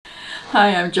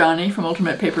Hi, I'm Johnny from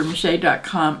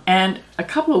UltimatePaperMache.com, and a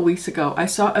couple of weeks ago I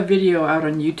saw a video out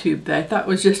on YouTube that I thought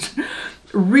was just a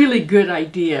really good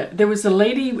idea. There was a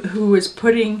lady who was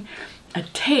putting a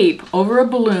tape over a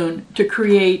balloon to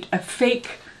create a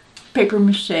fake paper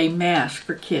mache mask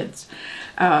for kids.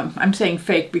 I'm saying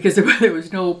fake because there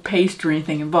was no paste or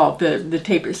anything involved. The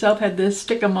tape itself had this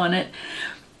stickum on it.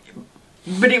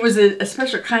 But it was a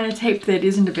special kind of tape that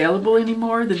isn't available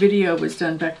anymore. The video was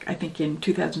done back, I think, in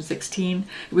 2016.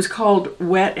 It was called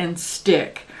Wet and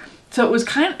Stick. So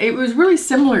it was really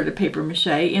similar to paper mache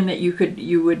in that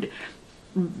you would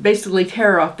basically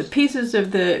tear off the pieces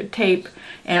of the tape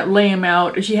and lay them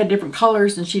out. She had different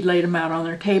colors and she laid them out on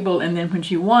their table, and then when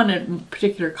she wanted a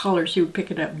particular color, she would pick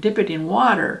it up, dip it in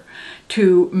water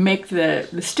to make the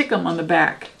stickum on the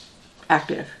back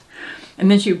active. And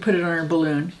then she would put it on her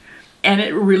balloon. And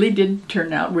it really did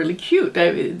turn out really cute.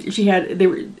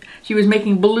 She was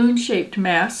making balloon-shaped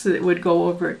masks that would go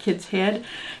over a kid's head,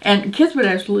 and kids would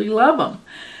absolutely love them.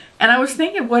 And I was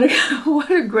thinking, what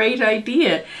a great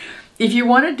idea! If you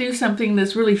want to do something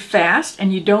that's really fast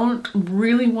and you don't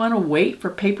really want to wait for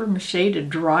paper mache to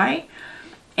dry,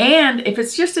 and if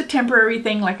it's just a temporary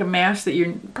thing like a mask that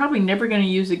you're probably never going to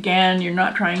use again, you're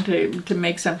not trying to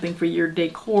make something for your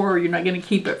decor, you're not going to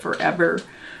keep it forever.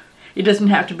 It doesn't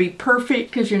have to be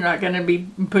perfect because you're not going to be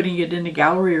putting it in a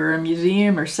gallery or a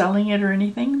museum or selling it or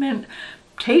anything. Then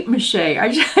tape mache, I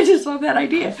just love that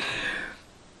idea.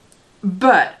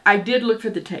 But I did look for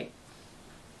the tape,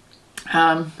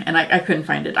 and I couldn't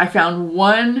find it. I found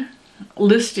one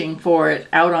listing for it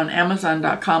out on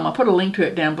Amazon.com. I'll put a link to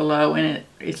it down below, and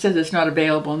it says it's not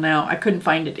available now. I couldn't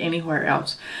find it anywhere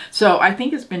else. So I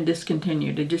think it's been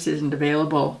discontinued. It just isn't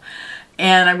available.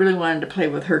 And I really wanted to play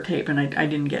with her tape, and I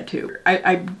didn't get to.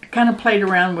 I kind of played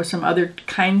around with some other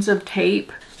kinds of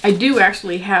tape. I do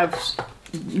actually have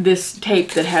this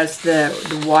tape that has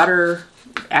the water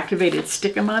activated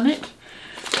stickum on it,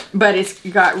 but it's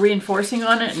got reinforcing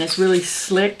on it, and it's really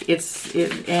slick. And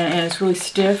it's really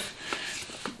stiff.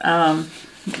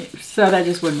 So that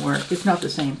just wouldn't work. It's not the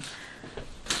same.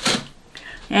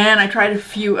 And I tried a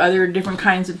few other different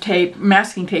kinds of tape.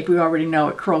 Masking tape, we already know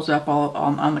it curls up all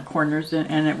on the corners,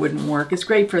 and it wouldn't work. It's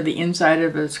great for the inside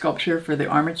of a sculpture, for the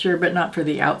armature, but not for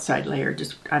the outside layer.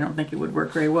 I don't think it would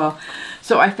work very well.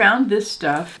 So I found this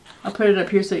stuff. I'll put it up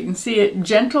here so you can see it.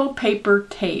 Gentle paper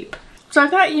tape. So I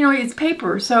thought, it's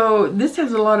paper, so this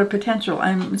has a lot of potential.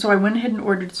 So I went ahead and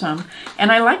ordered some.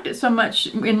 And I liked it so much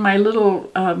in my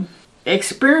little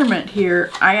experiment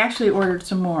here, I actually ordered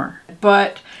some more.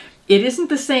 But it isn't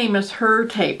the same as her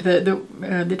tape,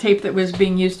 the tape that was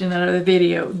being used in that other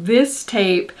video. This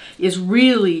tape is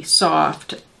really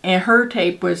soft, and her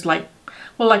tape was like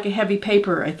a heavy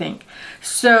paper, I think.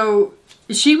 So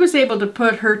she was able to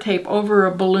put her tape over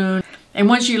a balloon, and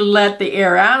once you let the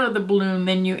air out of the balloon,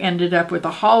 then you ended up with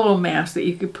a hollow mask that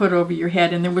you could put over your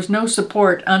head, and there was no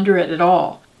support under it at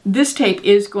all. This tape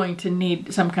is going to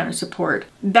need some kind of support.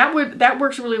 That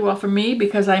works really well for me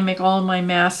because I make all of my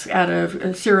masks out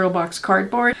of cereal box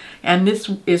cardboard, and this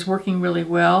is working really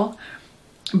well.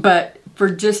 But for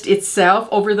just itself,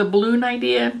 over the balloon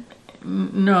idea,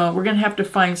 no, we're going to have to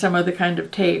find some other kind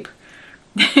of tape.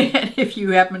 And if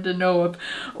you happen to know of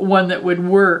one that would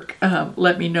work,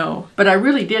 let me know. But I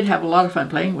really did have a lot of fun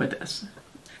playing with this.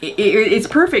 It's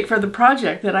perfect for the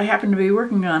project that I happen to be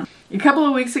working on. A couple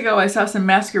of weeks ago I saw some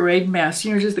masquerade masks,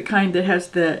 just the kind that has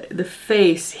the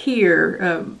face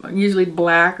here, usually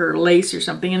black or lace or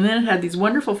something, and then it had these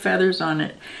wonderful feathers on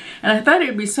it. And I thought it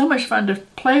would be so much fun to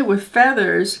play with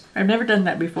feathers. I've never done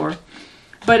that before.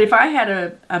 But if I had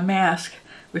a mask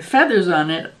with feathers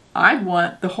on it, I'd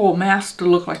want the whole mask to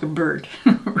look like a bird,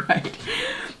 right?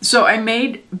 So I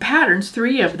made patterns,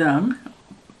 3 of them.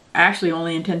 I actually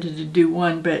only intended to do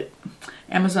one, but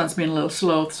Amazon's been a little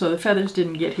slow, so the feathers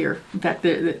didn't get here. In fact,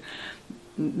 the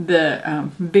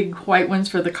big white ones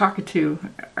for the cockatoo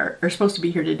are supposed to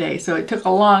be here today, so it took a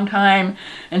long time,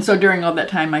 and so during all that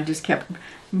time I just kept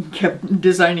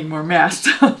designing more masks.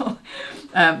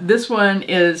 This one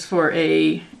is for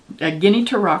a guinea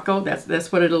turraco.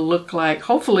 That's what it'll look like.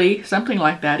 Hopefully something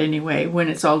like that anyway when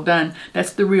it's all done.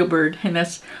 That's the real bird, and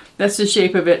that's the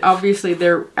shape of it. Obviously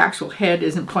their actual head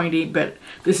isn't pointy, but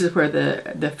this is where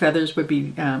the feathers would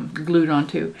be glued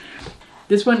onto.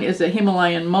 This one is a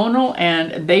Himalayan monal,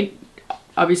 and they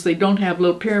obviously don't have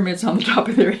little pyramids on the top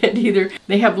of their head either.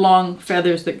 They have long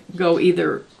feathers that go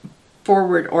either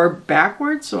forward or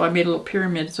backwards, so I made a little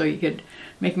pyramid so you could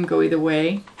make them go either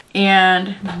way.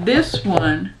 And this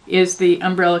one is the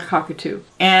umbrella cockatoo.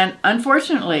 And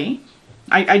unfortunately,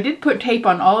 I did put tape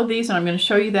on all of these, and I'm going to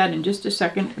show you that in just a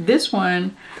second. This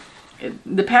one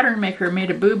the pattern maker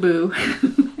made a boo-boo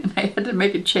and I had to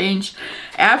make a change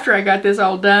after I got this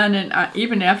all done, and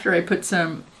even after I put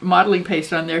some modeling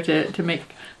paste on there to make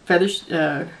feathers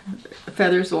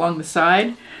along the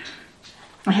side.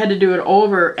 I had to do it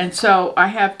over, and so I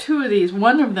have two of these,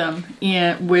 one of them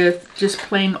with just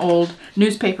plain old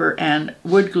newspaper and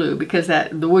wood glue, because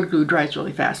the wood glue dries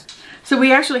really fast. So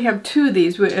we actually have two of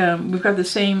these. We've got the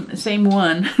same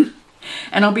one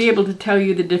and I'll be able to tell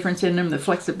you the difference in them, the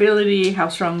flexibility, how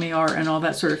strong they are, and all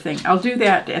that sort of thing. I'll do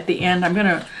that at the end. I'm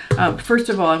gonna first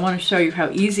of all, I want to show you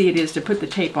how easy it is to put the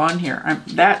tape on here.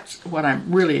 That's what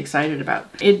I'm really excited about.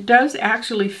 It does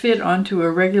actually fit onto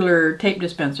a regular tape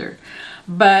dispenser,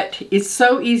 but it's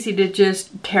so easy to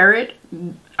just tear it.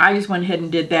 I just went ahead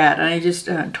and did that, and I just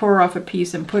tore off a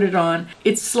piece and put it on.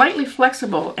 It's slightly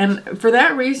flexible, and for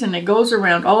that reason it goes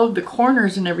around all of the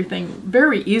corners and everything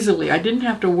very easily. I didn't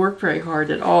have to work very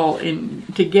hard at all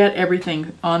to get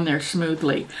everything on there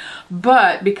smoothly.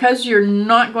 But because you're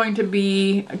not going to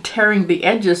be tearing the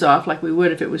edges off like we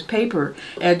would if it was paper,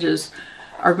 edges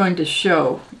are going to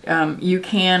show. You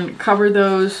can cover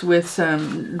those with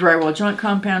some drywall joint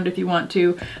compound if you want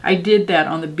to. I did that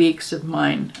on the beaks of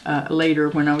mine later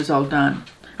when I was all done.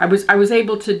 I was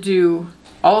able to do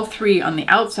all three on the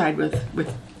outside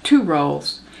with 2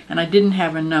 rolls, and I didn't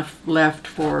have enough left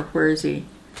for, where is he?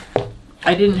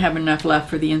 I didn't have enough left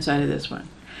for the inside of this one.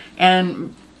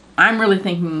 And I'm really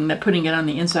thinking that putting it on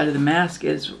the inside of the mask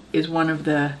is one of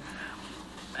the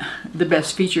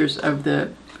best features of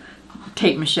the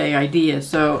tape mache idea.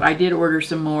 So I did order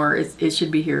some more. It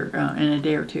should be here in a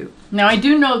day or two. Now I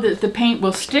do know that the paint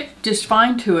will stick just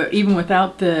fine to it even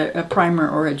without a primer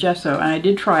or a gesso, and I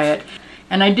did try it.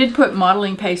 And I did put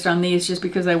modeling paste on these just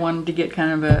because I wanted to get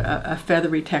kind of a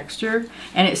feathery texture,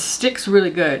 and it sticks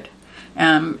really good.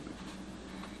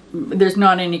 There's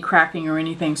not any cracking or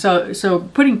anything. So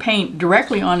putting paint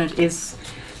directly on it is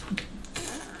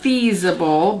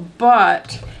feasible,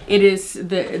 but it is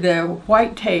the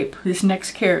white tape, this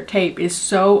Next Care tape, is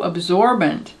so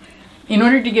absorbent. In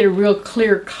order to get a real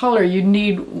clear color, you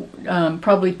need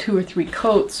probably 2 or 3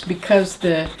 coats, because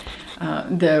the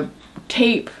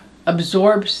tape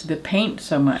absorbs the paint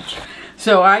so much.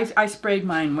 So I sprayed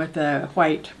mine with a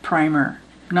white primer,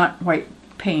 not white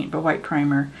paint, but white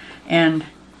primer, and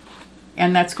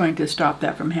that's going to stop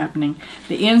that from happening.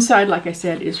 The inside, like I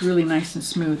said, is really nice and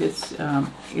smooth.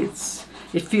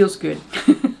 It feels good.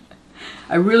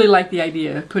 I really like the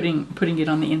idea of putting it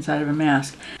on the inside of a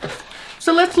mask.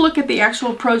 So let's look at the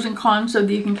actual pros and cons so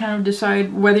that you can kind of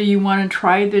decide whether you want to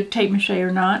try the tape mache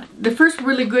or not. The first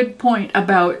really good point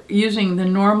about using the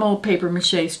normal paper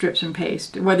mache strips and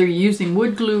paste, whether you're using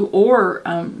wood glue or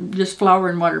just flour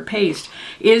and water paste,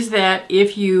 is that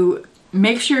if you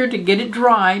make sure to get it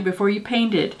dry before you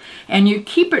paint it, and you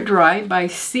keep it dry by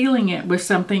sealing it with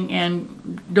something,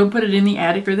 and don't put it in the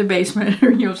attic or the basement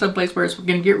or someplace where it's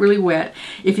going to get really wet.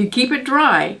 If you keep it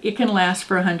dry, it can last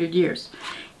for 100 years.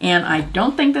 And I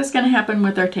don't think that's going to happen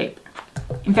with our tape.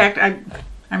 In fact,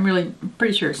 I'm really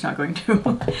pretty sure it's not going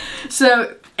to.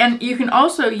 So, and you can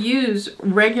also use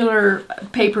regular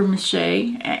paper mache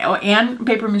and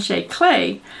paper mache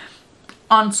clay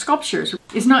on sculptures.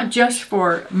 It's not just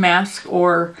for masks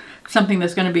or something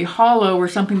that's going to be hollow or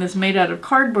something that's made out of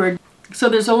cardboard. So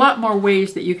there's a lot more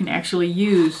ways that you can actually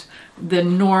use the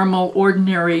normal,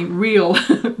 ordinary, real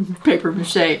paper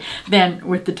mache than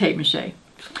with the tape mache.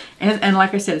 And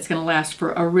like I said, it's going to last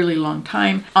for a really long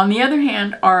time. On the other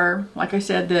hand, like I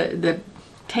said, the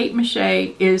tape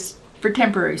mache is for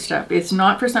temporary stuff. It's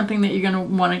not for something that you're going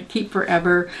to want to keep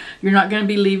forever. You're not going to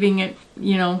be leaving it,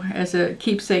 as a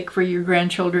keepsake for your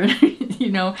grandchildren.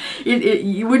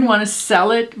 You wouldn't want to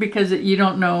sell it because you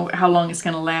don't know how long it's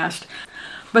going to last.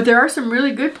 But there are some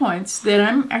really good points that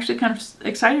I'm actually kind of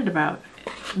excited about.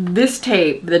 This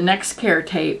tape, the Next Care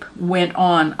tape, went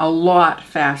on a lot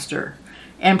faster.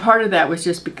 And part of that was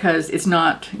just because it's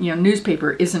not,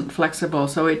 newspaper isn't flexible,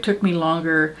 so it took me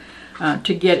longer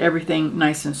to get everything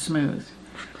nice and smooth.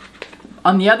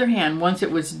 On the other hand, once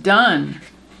it was done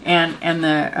and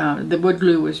the wood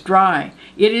glue was dry,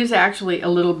 it is actually a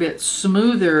little bit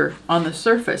smoother on the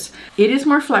surface. It is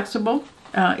more flexible.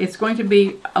 It's going to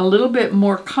be a little bit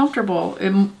more comfortable.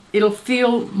 It'll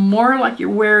feel more like you're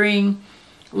wearing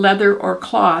leather or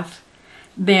cloth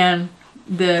than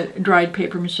the dried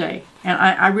paper mache. And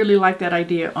I really like that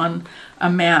idea on a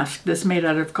mask that's made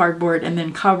out of cardboard and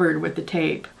then covered with the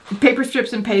tape. Paper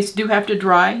strips and paste do have to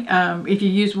dry. If you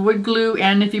use wood glue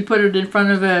and if you put it in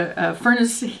front of a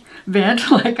furnace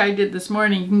vent like I did this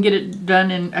morning, you can get it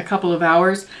done in a couple of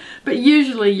hours. But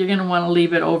usually you're going to want to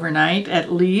leave it overnight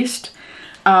at least.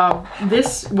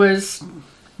 This was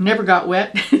never got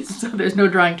wet, so there's no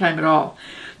drying time at all.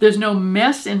 There's no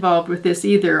mess involved with this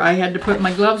either. I had to put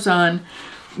my gloves on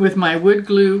with my wood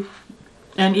glue,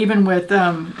 and even with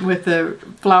the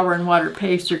flour and water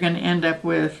paste, you're going to end up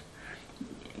with,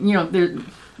 you know,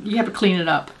 you have to clean it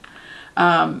up.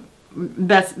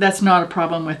 That's not a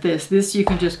problem with this. This you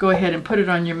can just go ahead and put it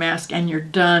on your mask and you're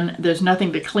done. There's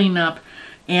nothing to clean up,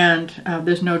 and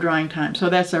there's no drying time. So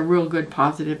that's a real good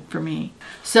positive for me.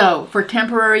 So for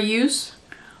temporary use,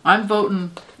 I'm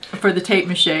voting for the tape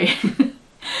mache.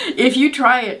 If you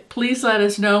try it, please let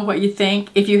us know what you think.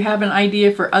 If you have an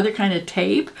idea for other kind of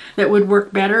tape that would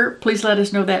work better, please let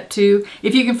us know that too.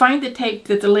 If you can find the tape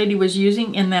that the lady was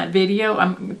using in that video,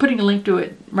 I'm putting a link to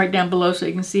it right down below so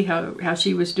you can see how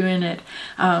she was doing it.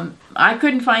 I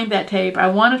couldn't find that tape. I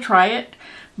want to try it,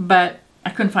 but I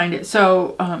couldn't find it.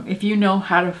 So if you know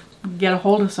how to get a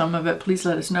hold of some of it, please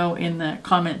let us know in the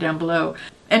comment down below.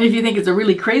 And if you think it's a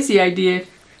really crazy idea,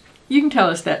 you can tell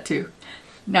us that too.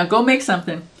 Now go make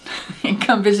something and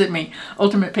come visit me,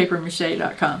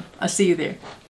 ultimatepapermache.com. I'll see you there.